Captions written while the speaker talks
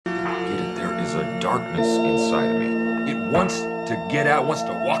darkness inside of me. It wants to get out, wants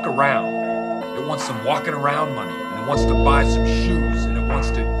to walk around. It wants some walking around money, and it wants to buy some shoes, and it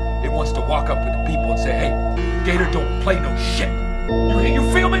wants to walk up to people and say, hey, Gator don't play no shit.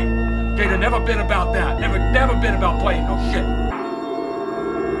 You feel me? Gator never been about that. Never been about playing no shit.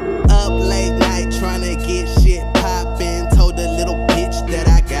 Up late night trying to get shit poppin'. Told the little bitch that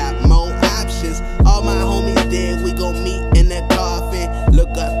I got more options. All my homies dead, we gon' meet in that coffin.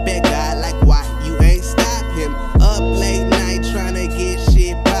 Look up at God like, why you ain't stop him? Up late night trying to get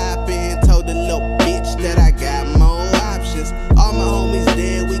shit poppin'. Told the little bitch that I got more options. All my homies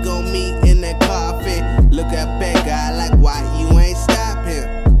dead, we gon' meet in that coffin. Look up at God like, why you ain't stop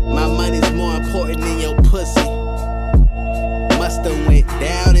him? My money's more important than your pussy. Musta went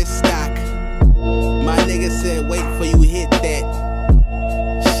down in stock. My nigga said wait for you hit that.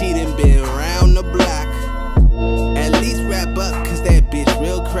 She done been round the block. At least wrap up cause that bitch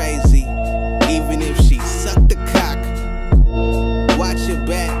real crazy. Even if she sucked the cock. Watch your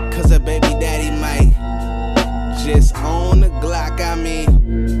back cause her baby daddy might just own the Glock. I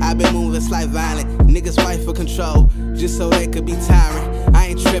mean, I been moving slight violent. Niggas fight for control just so they could be tyrant. I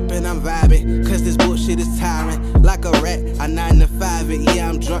ain't tripping, I'm vibing, cause this bullshit is tiring. Like a rat, I 9 to 5 it. Yeah,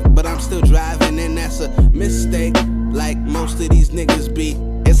 I'm drunk, but I'm still driving, and that's a mistake, like most of these niggas be.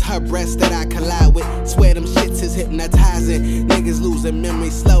 It's her breast that I collide with. Swear them shits is hypnotizing. Niggas losing memory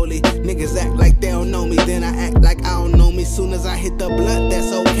slowly. Niggas act like they don't know me, then I act like I don't know me. Soon as I hit the blunt,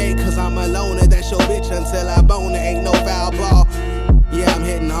 that's okay, cause I'm a loner. That's your bitch until I bone her. Ain't no foul ball. Yeah, I'm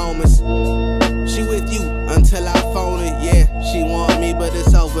hitting homers. She with you until I phone her. Yeah, she want me, but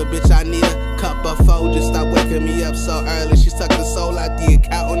it's over, bitch. I need a cup of foe. Just stop waking me up so early. She sucked the soul out the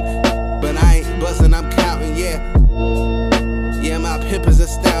accountant, but I ain't buzzing, I'm counting. Yeah, yeah, my pimp is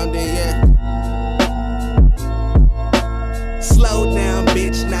astounding. Yeah. Slow down,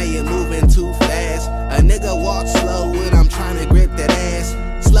 bitch. Now you're moving too fast. A nigga walk slow when I'm trying to grip that ass.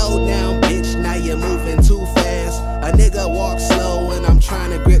 Slow down, bitch. Now you're moving too fast. A nigga walk slow when I'm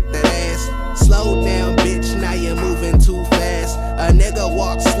trying to grip that ass. Slow down, bitch, now you're moving too fast. A nigga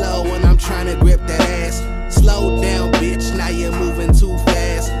walk slow when I'm trying to grip that ass. Slow down, bitch, now you're moving too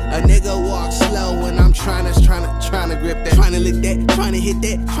fast. A nigga walk slow when I'm trying to grip that. Trying to lick that, trying to hit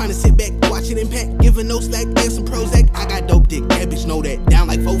that, trying to sit back, watch it impact. Giving no slack, and some Prozac. I got dope dick, that bitch know that. Down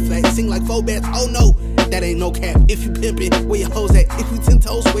like 4 flats, sing like 4 bats. Oh no, that ain't no cap. If you pimpin', where your hoes at? If you 10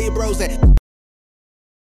 toes, where your bros at?